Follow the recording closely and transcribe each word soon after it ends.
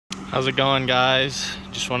How's it going, guys?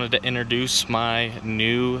 Just wanted to introduce my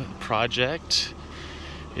new project.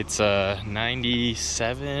 It's a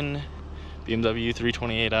 97 BMW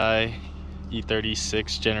 328i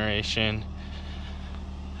e36 generation.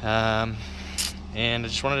 And I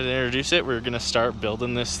just wanted to introduce it. We're gonna start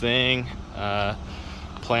building this thing.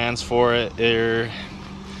 Plans for it are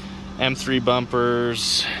M3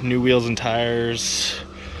 bumpers, new wheels and tires,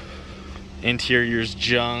 interior's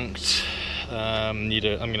junked. I'm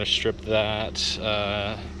gonna strip that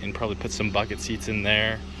and probably put some bucket seats in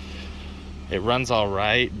there. It runs all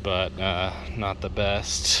right, but not the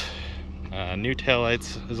best. New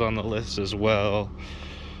taillights is on the list as well.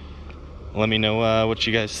 Let me know what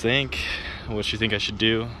you guys think, what you think I should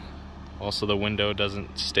do. Also, the window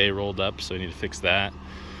doesn't stay rolled up, so I need to fix that.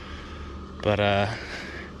 But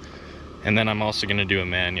and then I'm also gonna do a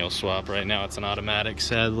manual swap. Right now it's an automatic,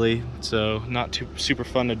 sadly, so not too super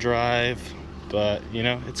fun to drive, but you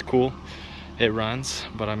know, it's cool. It runs,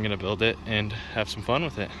 but I'm gonna build it and have some fun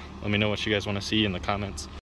with it. Let me know what you guys want to see in the comments.